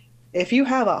 like, if you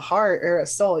have a heart or a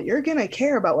soul, you're gonna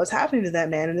care about what's happening to that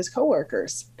man and his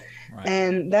coworkers. Right.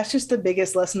 And that's just the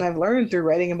biggest lesson I've learned through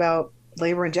writing about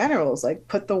labor in general, is like,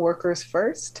 put the workers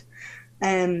first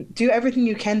and do everything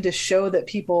you can to show that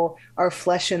people are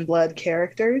flesh and blood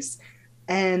characters,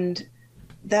 and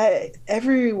that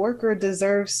every worker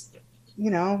deserves,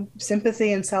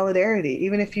 sympathy and solidarity,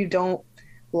 even if you don't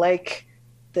like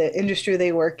the industry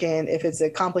they work in, if it's a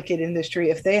complicated industry,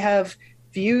 if they have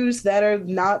views that are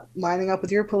not lining up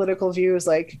with your political views,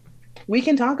 like we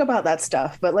can talk about that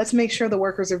stuff, but let's make sure the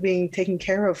workers are being taken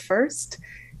care of first.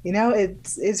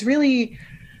 It's really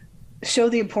show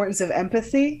the importance of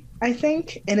empathy, I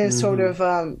think, and is sort of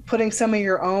putting some of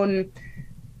your own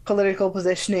political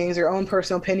positionings, your own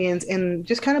personal opinions, and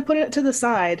just kind of putting it to the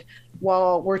side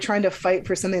while we're trying to fight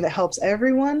for something that helps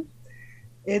everyone.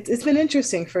 It's been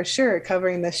interesting for sure,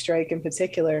 covering this strike in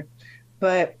particular.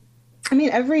 But I mean,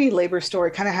 every labor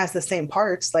story kind of has the same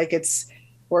parts. Like it's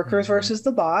workers versus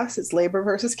the boss, it's labor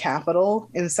versus capital.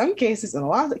 In some cases, in a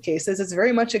lot of cases, it's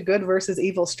very much a good versus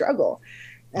evil struggle.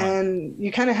 And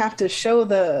you kind of have to show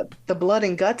the blood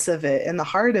and guts of it and the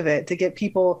heart of it to get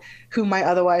people who might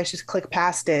otherwise just click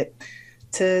past it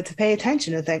to pay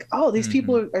attention and think, oh, these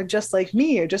people are just like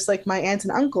me, or just like my aunts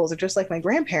and uncles, or just like my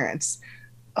grandparents.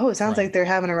 Oh, it sounds like they're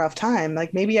having a rough time.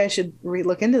 Like maybe I should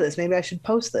look into this. Maybe I should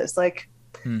post this. Like,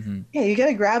 yeah, you got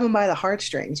to grab them by the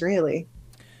heartstrings, really.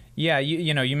 Yeah,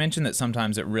 you mentioned that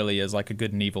sometimes it really is like a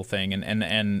good and evil thing,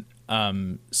 and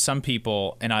some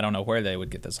people, and I don't know where they would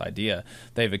get this idea,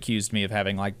 they've accused me of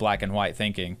having like black and white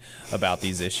thinking about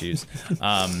these issues,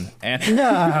 and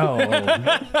No.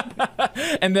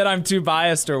 and that I'm too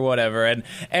biased or whatever, and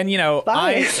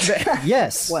Biased.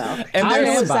 Yes. Well, And I there's-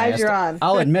 know what side biased. you're on.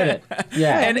 I'll admit it.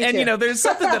 Yeah. and me too. there's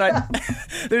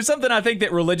something I think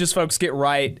that religious folks get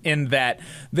right, in that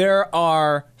there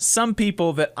are some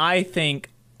people that I think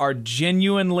are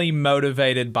genuinely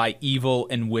motivated by evil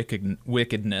and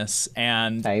wickedness,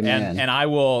 and Amen. and I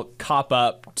will cop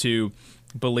up to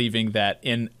believing that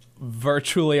in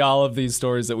virtually all of these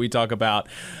stories that we talk about,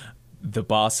 the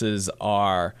bosses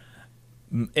are,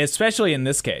 especially in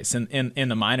this case, in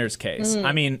the miners' case,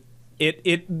 I mean,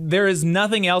 there is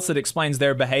nothing else that explains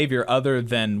their behavior other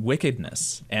than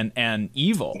wickedness and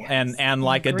evil, and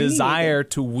like a Greed. desire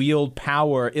to wield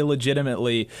power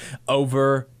illegitimately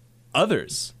over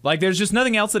others. Like there's just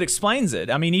nothing else that explains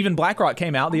it. I mean, even BlackRock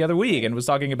came out the other week and was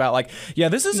talking about like, yeah,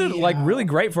 this isn't like really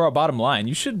great for our bottom line.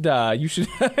 You should you should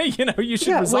Yeah, when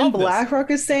resolve this.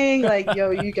 BlackRock is saying like,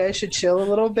 yo, you guys should chill a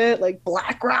little bit, like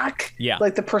BlackRock, Yeah.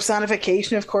 like the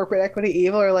personification of corporate equity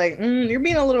evil, are like, you're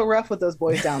being a little rough with those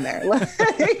boys down there.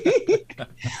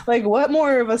 Like what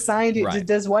more of a sign Right.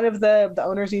 does one of the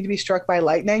owners need to be struck by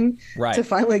lightning Right. to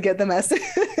finally get the message?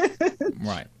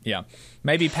 Right. Yeah.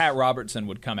 Maybe Pat Robertson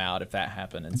would come out if that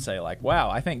happened and say like, wow,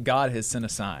 I think God has sent a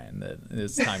sign that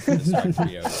it's time for this strike to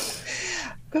be over.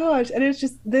 Gosh, and it's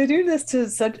just they do this to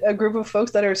such a group of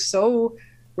folks that are so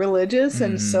religious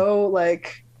and so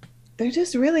like they're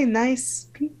just really nice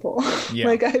people. Yeah.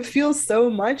 Like I feel so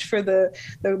much for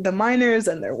the miners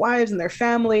and their wives and their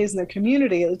families and their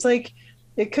community. It's like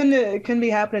it couldn't be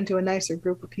happening to a nicer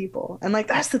group of people. And like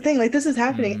that's the thing. Like this is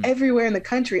happening everywhere in the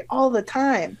country all the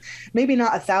time. Maybe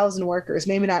not 1,000 workers,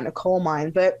 maybe not in a coal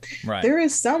mine, but Right. there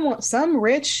is some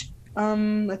rich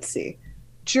let's see,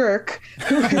 jerk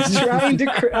who is trying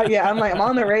to I'm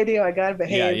on the radio, I gotta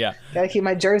behave, Yeah. gotta keep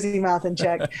my Jersey mouth in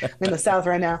check. I'm in the South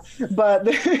right now, but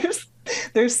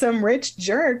there's some rich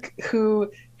jerk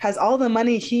who has all the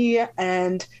money he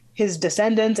and his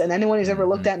descendants and anyone he's ever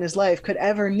looked at in his life could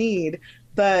ever need,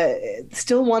 but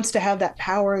still wants to have that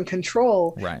power and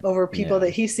control Right. over people Yeah. that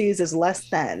he sees as less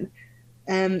than.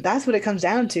 And that's what it comes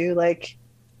down to, like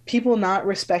people not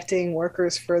respecting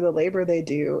workers for the labor they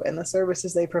do and the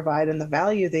services they provide and the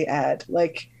value they add.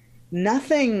 Like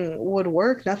nothing would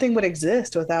work, nothing would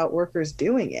exist without workers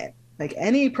doing it. Like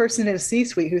any person in a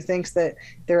C-suite who thinks that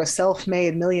they're a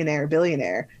self-made millionaire,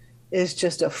 billionaire is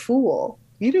just a fool.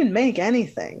 You didn't make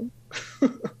anything.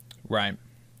 Right.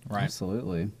 Right.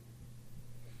 Absolutely.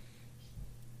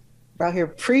 We're out here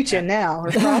preaching now.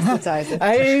 We're proselytizing.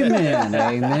 Amen.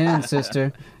 Amen,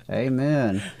 sister.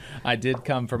 Amen. I did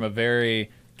come from a very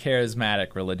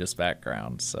charismatic religious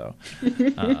background, so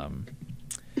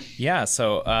yeah.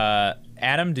 So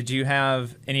Adam, did you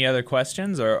have any other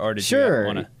questions, or did you Sure.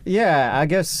 want to? Yeah, I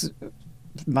guess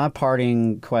my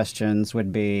parting questions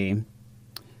would be,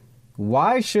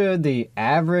 why should the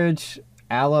average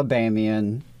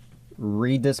Alabamian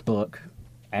read this book,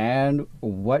 and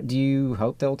what do you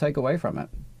hope they'll take away from it?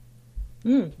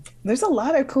 There's a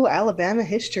lot of cool Alabama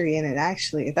history in it,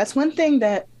 actually. That's one thing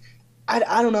that I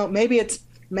don't know. Maybe it's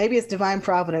divine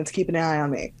providence keeping an eye on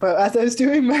me. But as I was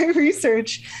doing my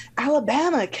research,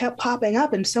 Alabama kept popping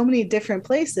up in so many different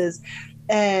places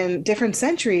and different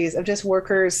centuries of just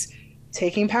workers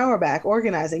taking power back,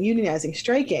 organizing, unionizing,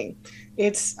 striking.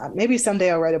 It's maybe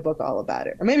someday I'll write a book all about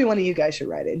it, or maybe one of you guys should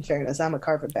write it. In fairness, I'm a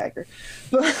carpetbagger,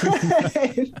 but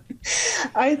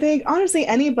I think honestly,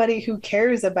 anybody who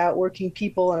cares about working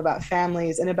people and about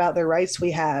families and about the rights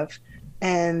we have,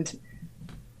 and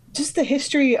just the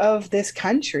history of this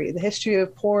country, the history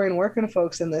of poor and working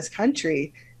folks in this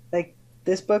country, like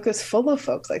this book is full of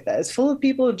folks like that. It's full of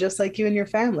people just like you and your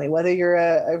family, whether you're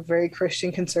a very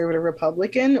Christian conservative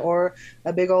Republican or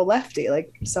a big old lefty.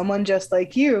 Like someone just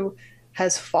like you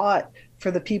has fought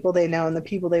for the people they know and the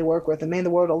people they work with and made the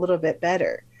world a little bit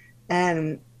better.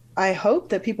 And I hope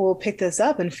that people will pick this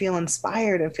up and feel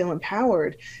inspired and feel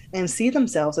empowered and see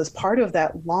themselves as part of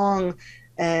that long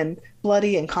and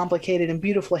bloody and complicated and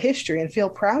beautiful history and feel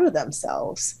proud of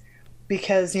themselves.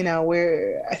 Because, you know,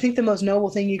 I think the most noble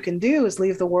thing you can do is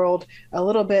leave the world a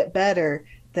little bit better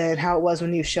than how it was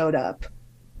when you showed up.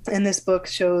 And this book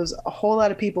shows a whole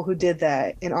lot of people who did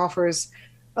that and offers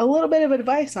a little bit of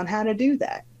advice on how to do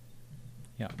that.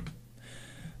 Yeah.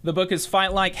 The book is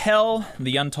Fight Like Hell,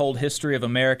 The Untold History of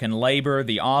American Labor.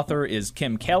 The author is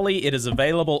Kim Kelly. It is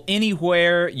available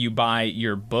anywhere you buy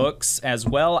your books, as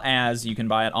well as you can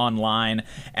buy it online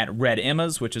at Red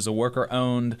Emma's, which is a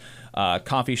worker-owned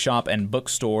coffee shop and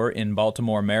bookstore in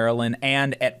Baltimore, Maryland,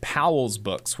 and at Powell's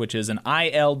Books, which is an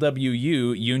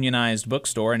ILWU unionized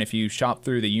bookstore. And if you shop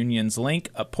through the union's link,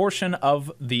 a portion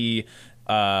of the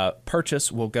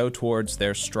purchase will go towards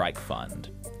their strike fund.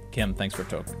 Kim, thanks for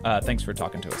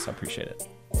talking to us. I appreciate it.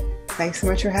 Thanks so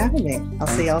much for having me. I'll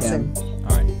see y'all soon.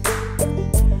 All right.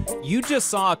 You just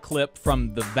saw a clip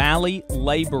from the Valley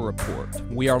Labor Report.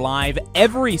 We are live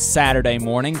every Saturday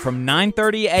morning from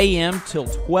 9:30 a.m. till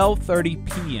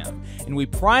 12:30 p.m. And we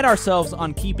pride ourselves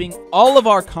on keeping all of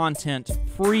our content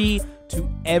free to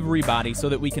everybody so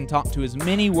that we can talk to as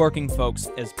many working folks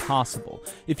as possible.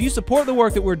 If you support the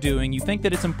work that we're doing, you think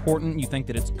that it's important, you think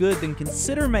that it's good, then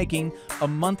consider making a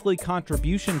monthly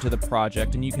contribution to the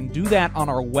project, and you can do that on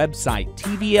our website,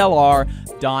 tvlr.fm.